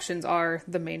 Your options are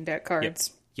the main deck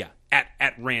cards. Yep. Yeah,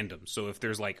 at random. So if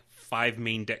there's like 5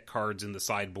 main deck cards in the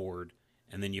sideboard,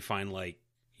 and then you find that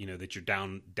you're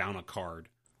down a card,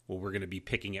 well, we're going to be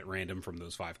picking at random from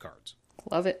those 5 cards.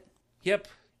 Love it. Yep,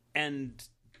 and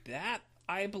that,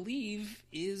 I believe,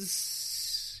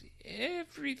 is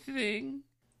everything.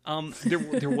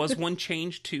 There was one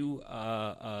change to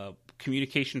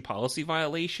communication policy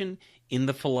violation in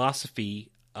the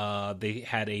philosophy. They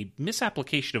had a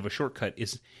misapplication of a shortcut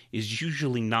is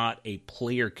usually not a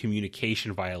player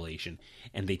communication violation,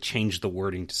 and they changed the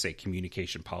wording to say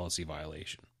communication policy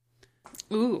violation.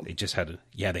 Ooh. They just had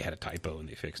a typo and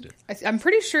they fixed it. I'm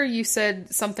pretty sure you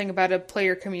said something about a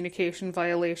player communication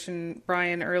violation,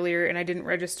 Brian, earlier, and I didn't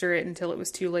register it until it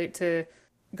was too late to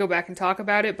go back and talk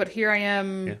about it, but here I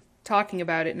am talking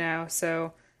about it now,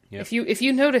 so if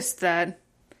you noticed that,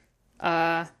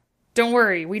 don't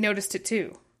worry, we noticed it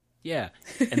too. Yeah,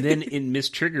 and then in Miss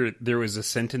Trigger, there was a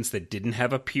sentence that didn't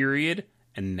have a period,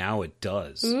 and now it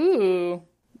does. Ooh.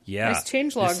 Yeah. Nice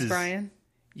changelogs, Brian.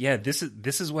 Yeah, this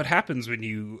is what happens when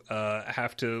you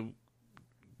have to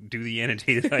do the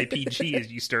annotated IPG,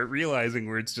 is you start realizing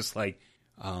where it's just like,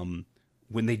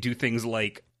 when they do things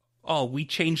like, oh, we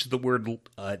changed the word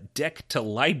deck to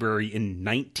library in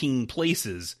 19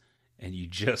 places, and you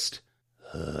just...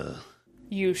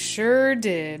 You sure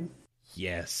did.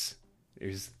 Yes.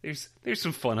 There's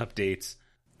some fun updates.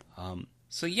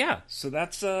 So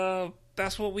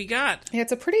that's what we got. Yeah,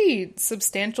 it's a pretty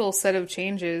substantial set of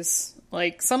changes.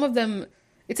 Like, some of them,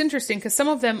 it's interesting because some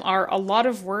of them are a lot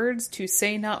of words to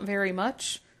say not very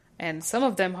much, and some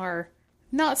of them are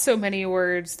not so many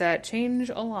words that change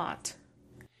a lot.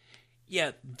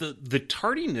 Yeah, the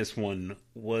tardiness one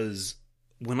was,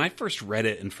 when I first read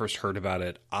it and first heard about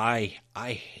it, I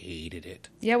hated it.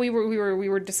 Yeah, we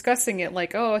were discussing it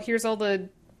like, oh, here's all the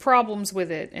problems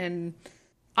with it, and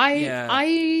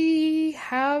I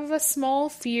have a small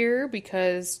fear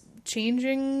because change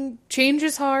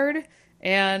is hard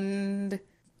and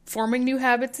forming new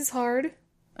habits is hard.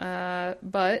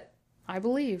 But I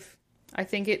believe. I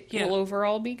think it will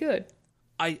overall be good.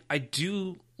 I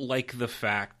do like the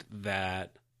fact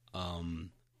that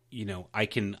I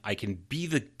can be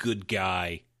the good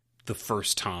guy the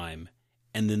first time,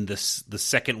 and then the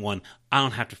second one I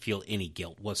don't have to feel any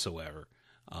guilt whatsoever.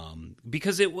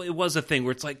 Because it was a thing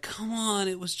where it's like, come on,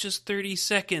 it was just 30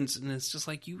 seconds, and it's just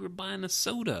like, you were buying a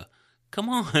soda. Come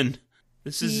on.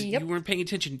 You weren't paying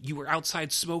attention. You were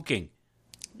outside smoking.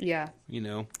 Yeah.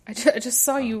 I just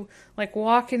saw you like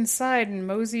walk inside and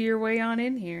mosey your way on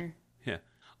in here. Yeah.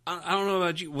 I don't know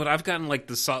about you, but I've gotten like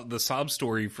the sob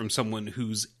story from someone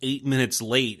who's 8 minutes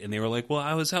late, and they were like, well,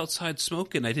 I was outside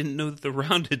smoking. I didn't know that the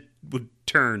round would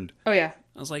turned. Oh, yeah.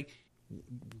 I was like,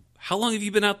 how long have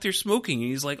you been out there smoking?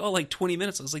 And he's like, oh, like 20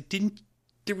 minutes. I was like,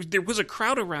 there was a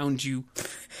crowd around you,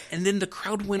 and then the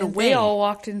crowd went away. They all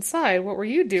walked inside. What were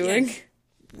you doing? Yeah.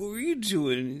 What were you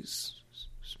doing? He's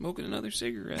smoking another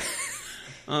cigarette.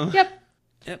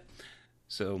 Yep.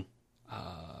 So,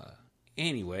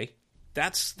 anyway,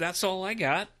 that's all I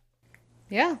got.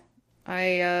 Yeah.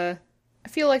 I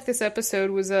feel like this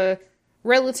episode was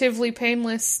relatively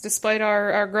painless despite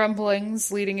our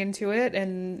grumblings leading into it,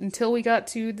 and until we got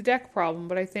to the deck problem.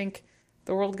 But I think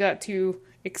the world got to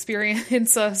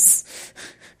experience us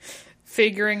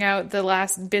figuring out the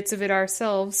last bits of it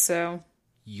ourselves, so...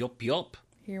 Yup.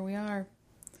 Here we are.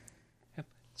 Yep.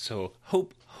 So,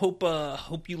 hope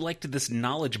you liked this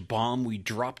knowledge bomb we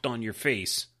dropped on your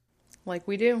face. Like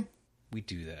we do. We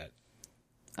do that.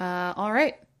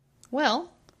 Alright.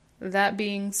 Well, that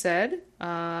being said,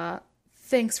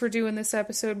 thanks for doing this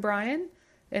episode, Brian,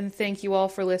 and thank you all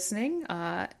for listening.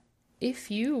 If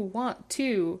you want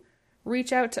to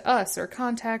reach out to us or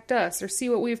contact us or see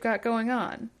what we've got going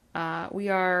on, we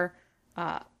are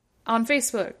on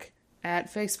Facebook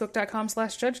at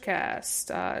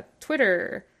facebook.com/judgecast,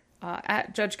 Twitter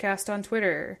at judgecast on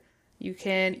Twitter. You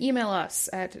can email us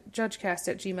at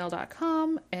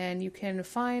judgecast@gmail.com, and you can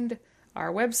find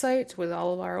our website with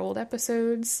all of our old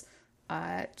episodes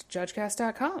at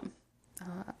judgecast.com.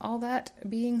 All that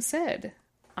being said,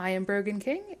 I am Brogan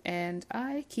King, and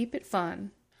I keep it fun.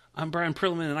 I'm Brian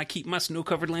Perlman, and I keep my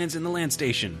snow-covered lands in the land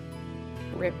station.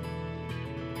 Rip.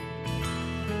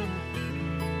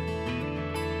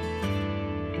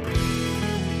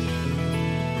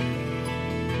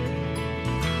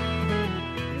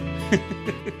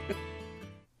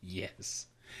 Yes.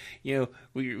 We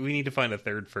need to find a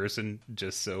third person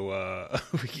just so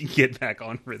we can get back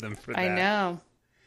on rhythm for that. I know.